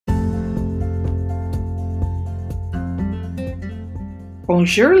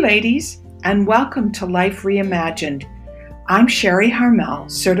Bonjour, ladies, and welcome to Life Reimagined. I'm Sherry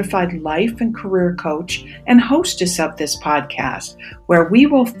Harmel, certified life and career coach and hostess of this podcast, where we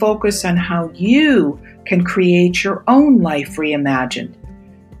will focus on how you can create your own life reimagined.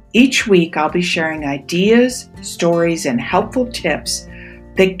 Each week, I'll be sharing ideas, stories, and helpful tips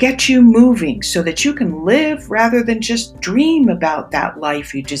that get you moving so that you can live rather than just dream about that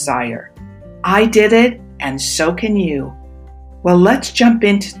life you desire. I did it, and so can you. Well, let's jump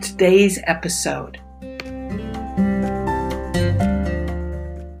into today's episode.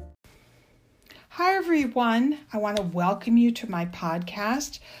 Hi, everyone. I want to welcome you to my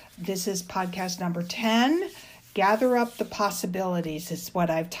podcast. This is podcast number 10. Gather Up the Possibilities is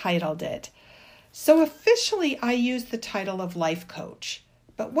what I've titled it. So officially, I use the title of life coach.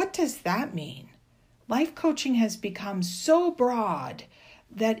 But what does that mean? Life coaching has become so broad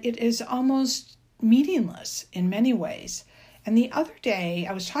that it is almost meaningless in many ways. And the other day,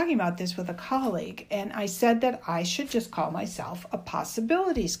 I was talking about this with a colleague, and I said that I should just call myself a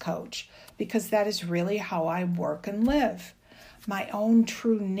possibilities coach because that is really how I work and live. My own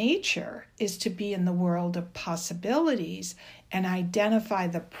true nature is to be in the world of possibilities and identify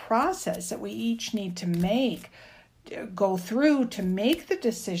the process that we each need to go through to make the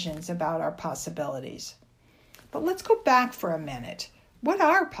decisions about our possibilities. But let's go back for a minute. What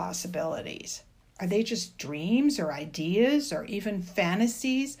are possibilities? Are they just dreams or ideas or even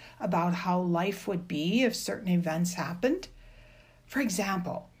fantasies about how life would be if certain events happened? For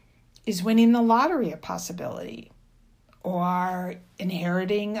example, is winning the lottery a possibility? Or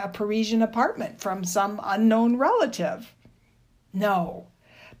inheriting a Parisian apartment from some unknown relative? No,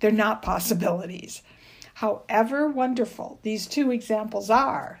 they're not possibilities. However wonderful these two examples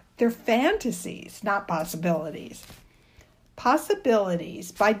are, they're fantasies, not possibilities.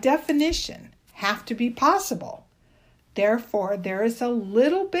 Possibilities, by definition, have to be possible. Therefore, there is a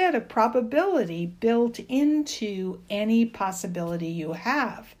little bit of probability built into any possibility you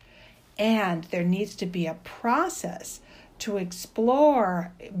have. And there needs to be a process to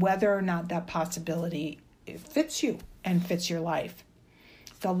explore whether or not that possibility fits you and fits your life.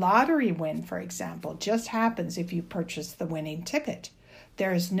 The lottery win, for example, just happens if you purchase the winning ticket.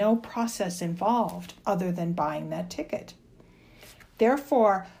 There is no process involved other than buying that ticket.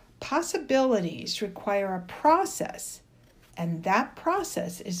 Therefore, possibilities require a process, and that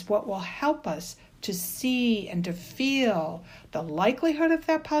process is what will help us to see and to feel the likelihood of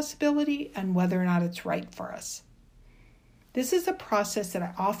that possibility and whether or not it's right for us. This is a process that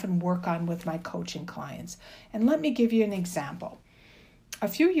I often work on with my coaching clients, and let me give you an example. A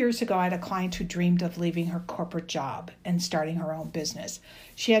few years ago, I had a client who dreamed of leaving her corporate job and starting her own business.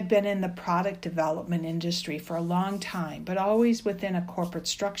 She had been in the product development industry for a long time, but always within a corporate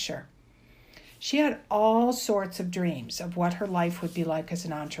structure. She had all sorts of dreams of what her life would be like as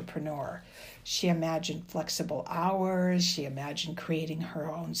an entrepreneur. She imagined flexible hours. She imagined creating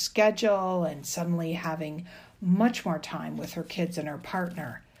her own schedule and suddenly having much more time with her kids and her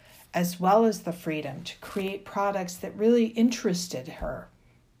partner, as well as the freedom to create products that really interested her.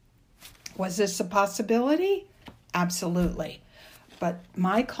 Was this a possibility? Absolutely. But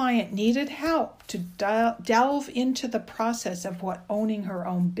my client needed help to delve into the process of what owning her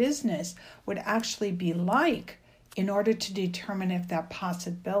own business would actually be like in order to determine if that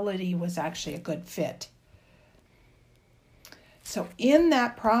possibility was actually a good fit. So in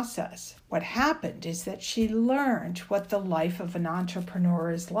that process, what happened is that she learned what the life of an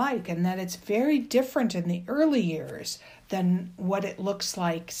entrepreneur is like, and that it's very different in the early years than what it looks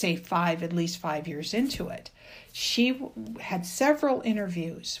like, say, at least 5 years into it. She had several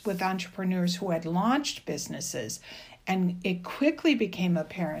interviews with entrepreneurs who had launched businesses, and it quickly became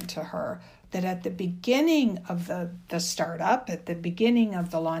apparent to her that at the beginning of the startup, at the beginning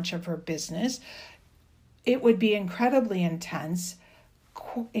of the launch of her business, it would be incredibly intense,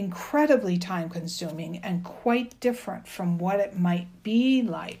 incredibly time-consuming, and quite different from what it might be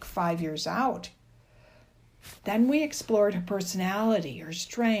like 5 years out. Then we explored her personality, her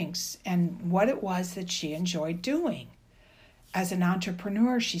strengths, and what it was that she enjoyed doing. As an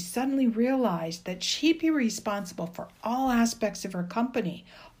entrepreneur, she suddenly realized that she'd be responsible for all aspects of her company,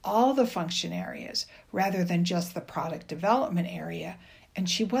 all the function areas, rather than just the product development area, and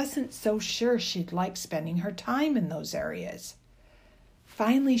she wasn't so sure she'd like spending her time in those areas.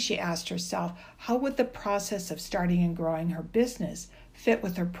 Finally, she asked herself, how would the process of starting and growing her business fit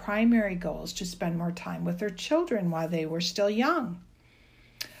with her primary goals to spend more time with her children while they were still young?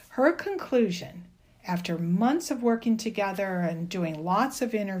 Her conclusion, after months of working together and doing lots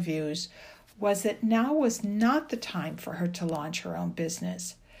of interviews, was that now was not the time for her to launch her own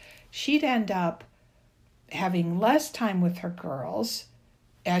business. She'd end up having less time with her girls,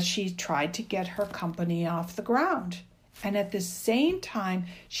 as she tried to get her company off the ground. And at the same time,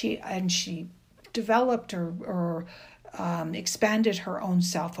 she developed or expanded her own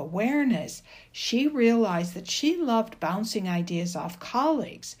self-awareness. She realized that she loved bouncing ideas off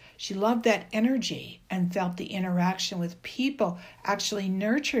colleagues. She loved that energy and felt the interaction with people actually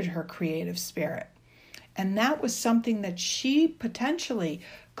nurtured her creative spirit. And that was something that she potentially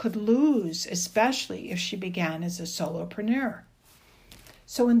could lose, especially if she began as a solopreneur.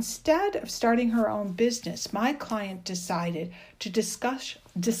 So instead of starting her own business, my client decided to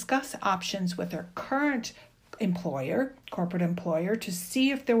discuss options with her current corporate employer, to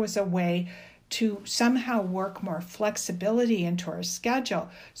see if there was a way to somehow work more flexibility into her schedule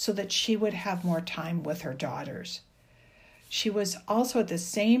so that she would have more time with her daughters. She was also at the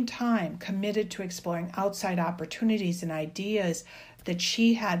same time committed to exploring outside opportunities and ideas that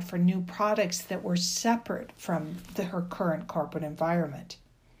she had for new products that were separate from her current corporate environment.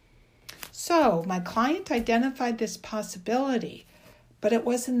 So my client identified this possibility, but it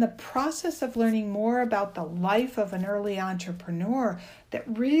was in the process of learning more about the life of an early entrepreneur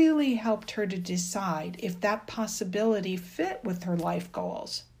that really helped her to decide if that possibility fit with her life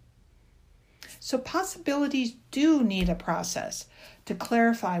goals. So possibilities do need a process to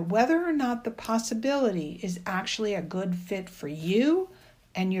clarify whether or not the possibility is actually a good fit for you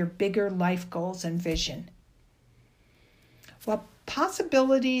and your bigger life goals and vision. Well,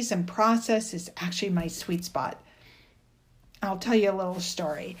 possibilities and process is actually my sweet spot. I'll tell you a little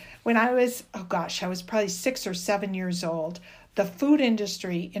story. When I was probably 6 or 7 years old, the food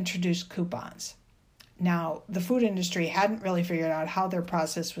industry introduced coupons. Now, the food industry hadn't really figured out how their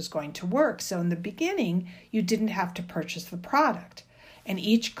process was going to work. So in the beginning, you didn't have to purchase the product. And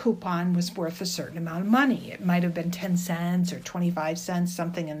each coupon was worth a certain amount of money. It might have been 10 cents or 25 cents,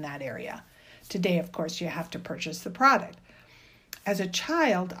 something in that area. Today, of course, you have to purchase the product. As a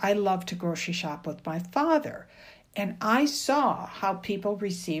child, I loved to grocery shop with my father. And I saw how people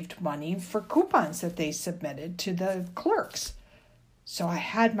received money for coupons that they submitted to the clerks. So I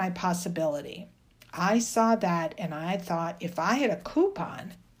had my possibility. I saw that and I thought if I had a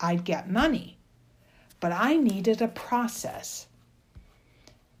coupon, I'd get money. But I needed a process.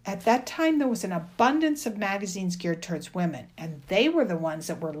 At that time, there was an abundance of magazines geared towards women, and they were the ones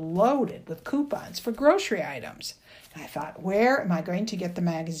that were loaded with coupons for grocery items. And I thought, where am I going to get the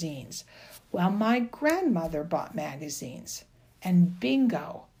magazines? Well, my grandmother bought magazines, and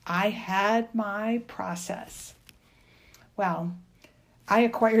bingo, I had my process. Well, I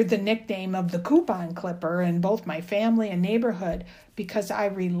acquired the nickname of the coupon clipper in both my family and neighborhood because I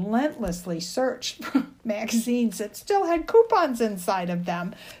relentlessly searched for magazines that still had coupons inside of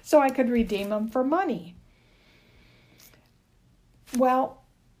them so I could redeem them for money. Well,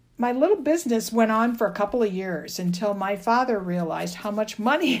 my little business went on for a couple of years until my father realized how much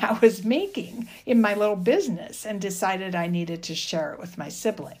money I was making in my little business and decided I needed to share it with my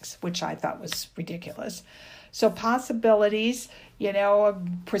siblings, which I thought was ridiculous. So possibilities,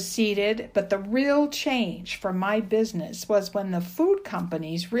 proceeded, but the real change for my business was when the food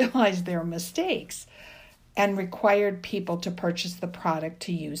companies realized their mistakes and required people to purchase the product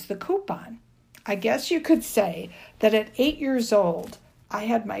to use the coupon. I guess you could say that at 8 years old, I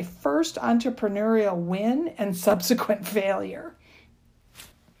had my first entrepreneurial win and subsequent failure.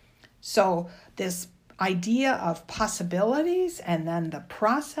 So this idea of possibilities and then the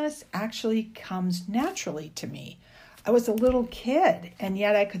process actually comes naturally to me. I was a little kid, and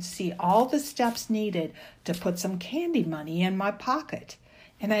yet I could see all the steps needed to put some candy money in my pocket.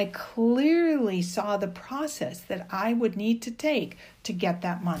 And I clearly saw the process that I would need to take to get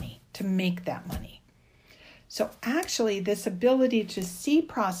that money, to make that money. So actually, this ability to see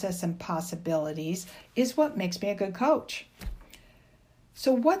process and possibilities is what makes me a good coach.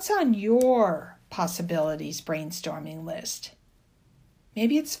 So what's on your possibilities brainstorming list?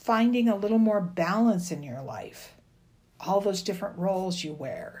 Maybe it's finding a little more balance in your life. All those different roles you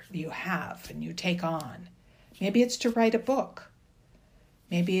have, and you take on. Maybe it's to write a book.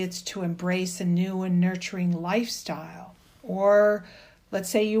 Maybe it's to embrace a new and nurturing lifestyle. Or let's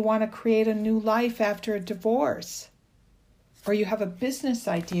say you want to create a new life after a divorce. Or you have a business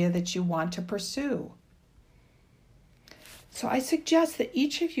idea that you want to pursue. So I suggest that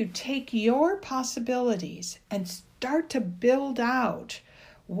each of you take your possibilities and start to build out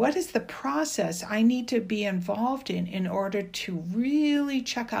what is the process I need to be involved in order to really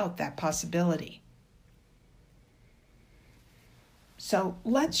check out that possibility. So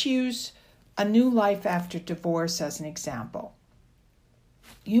let's use a new life after divorce as an example.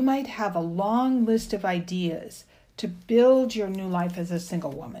 You might have a long list of ideas to build your new life as a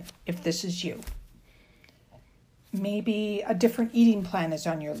single woman, if this is you. Maybe a different eating plan is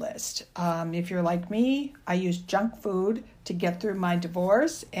on your list. If you're like me, I used junk food to get through my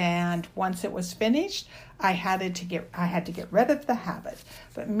divorce, and once it was finished, I had to get rid of the habit.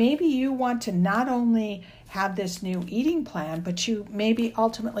 But maybe you want to not only have this new eating plan, but you maybe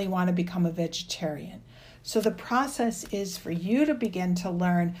ultimately want to become a vegetarian. So the process is for you to begin to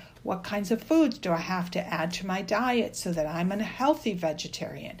learn what kinds of foods do I have to add to my diet so that I'm a healthy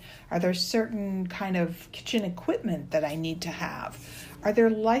vegetarian? Are there certain kind of kitchen equipment that I need to have? Are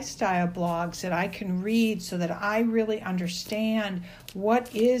there lifestyle blogs that I can read so that I really understand what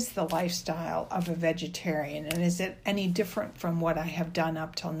is the lifestyle of a vegetarian, and is it any different from what I have done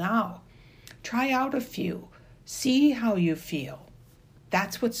up till now? Try out a few. See how you feel.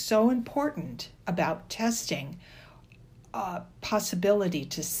 That's what's so important about testing a possibility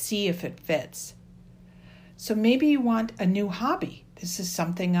to see if it fits. So maybe you want a new hobby. This is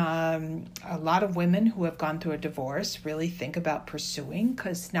something a lot of women who have gone through a divorce really think about pursuing,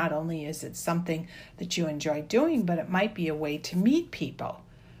 because not only is it something that you enjoy doing, but it might be a way to meet people.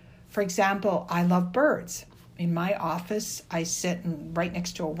 For example, I love birds. In my office, I sit right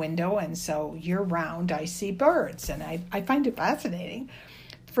next to a window, and so year-round I see birds, and I find it fascinating.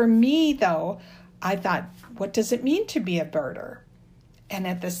 For me, though, I thought, what does it mean to be a birder? And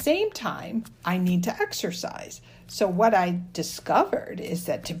at the same time, I need to exercise. So what I discovered is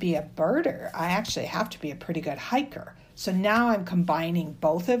that to be a birder, I actually have to be a pretty good hiker. So now I'm combining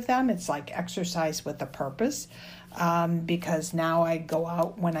both of them. It's like exercise with a purpose, because now I go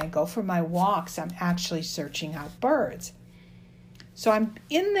out, when I go for my walks, I'm actually searching out birds. So I'm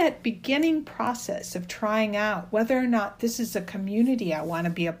in that beginning process of trying out whether or not this is a community I want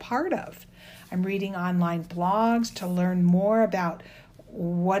to be a part of. I'm reading online blogs to learn more about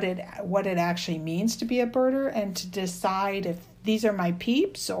what it actually means to be a birder, and to decide if these are my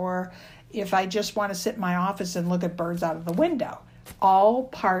peeps or if I just want to sit in my office and look at birds out of the window. All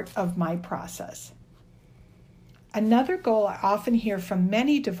part of my process. Another goal I often hear from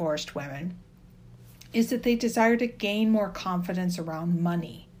many divorced women is that they desire to gain more confidence around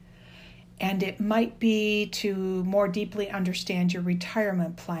money. And it might be to more deeply understand your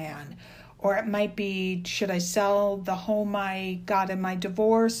retirement plan, or it might be, should I sell the home I got in my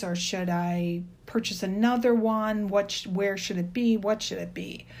divorce, or should I purchase another one? Where should it be? What should it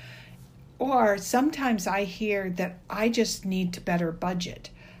be? Or sometimes I hear that I just need to better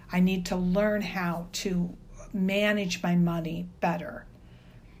budget. I need to learn how to manage my money better.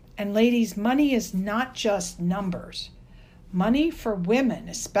 And ladies, money is not just numbers. Money for women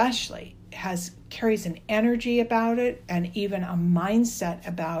especially carries an energy about it, and even a mindset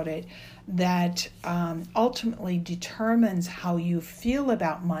about it that ultimately determines how you feel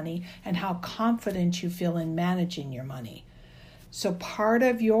about money and how confident you feel in managing your money. So part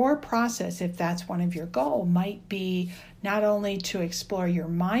of your process, if that's one of your goals, might be not only to explore your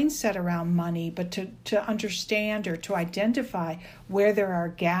mindset around money, but to understand or to identify where there are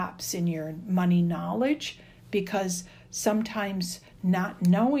gaps in your money knowledge, because sometimes not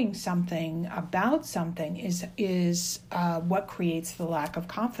knowing something about something is what creates the lack of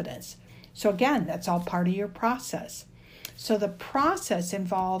confidence. So again, that's all part of your process. So the process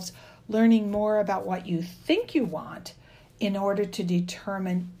involves learning more about what you think you want in order to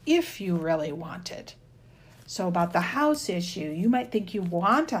determine if you really want it. So about the house issue, you might think you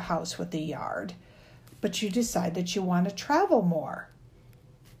want a house with a yard, but you decide that you want to travel more.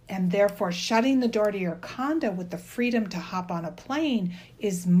 And therefore, shutting the door to your condo with the freedom to hop on a plane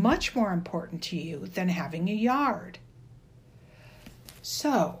is much more important to you than having a yard.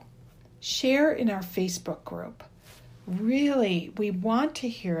 So, share in our Facebook group. Really, we want to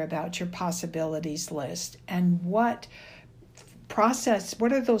hear about your possibilities list and what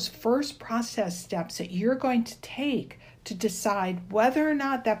are those first process steps that you're going to take to decide whether or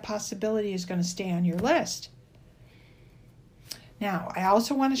not that possibility is going to stay on your list. Now, I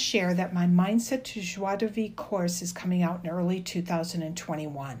also want to share that my Mindset to Joie de Vie course is coming out in early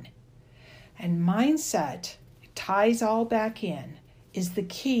 2021. And mindset, it ties all back in, is the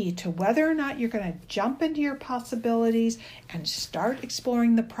key to whether or not you're going to jump into your possibilities and start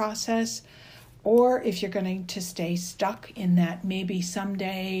exploring the process, or if you're going to stay stuck in that maybe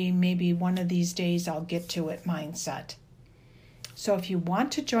someday, maybe one of these days I'll get to it mindset. So if you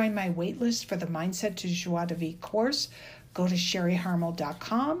want to join my waitlist for the Mindset to Joie de Vie course, go to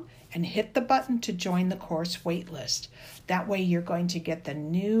sherryharmel.com and hit the button to join the course waitlist. That way you're going to get the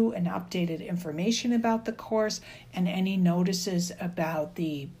new and updated information about the course and any notices about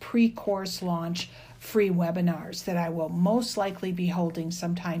the pre-course launch free webinars that I will most likely be holding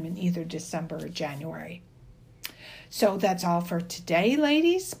sometime in either December or January. So that's all for today,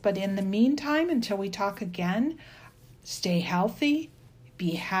 ladies. But in the meantime, until we talk again, Stay healthy,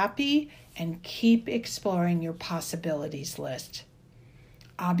 be happy, and keep exploring your possibilities list.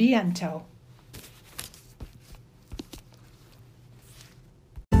 A biento.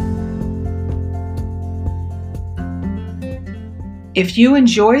 If you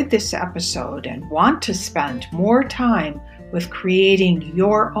enjoyed this episode and want to spend more time with creating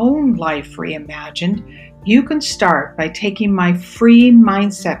your own life reimagined, you can start by taking my free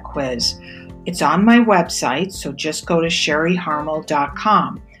mindset quiz. It's on my website, so just go to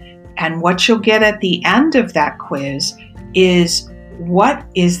sherryharmel.com. And what you'll get at the end of that quiz is what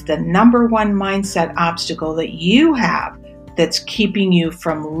is the number one mindset obstacle that you have that's keeping you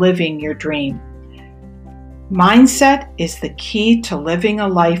from living your dream. Mindset is the key to living a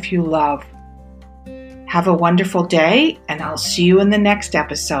life you love. Have a wonderful day, and I'll see you in the next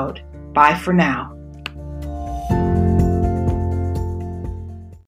episode. Bye for now.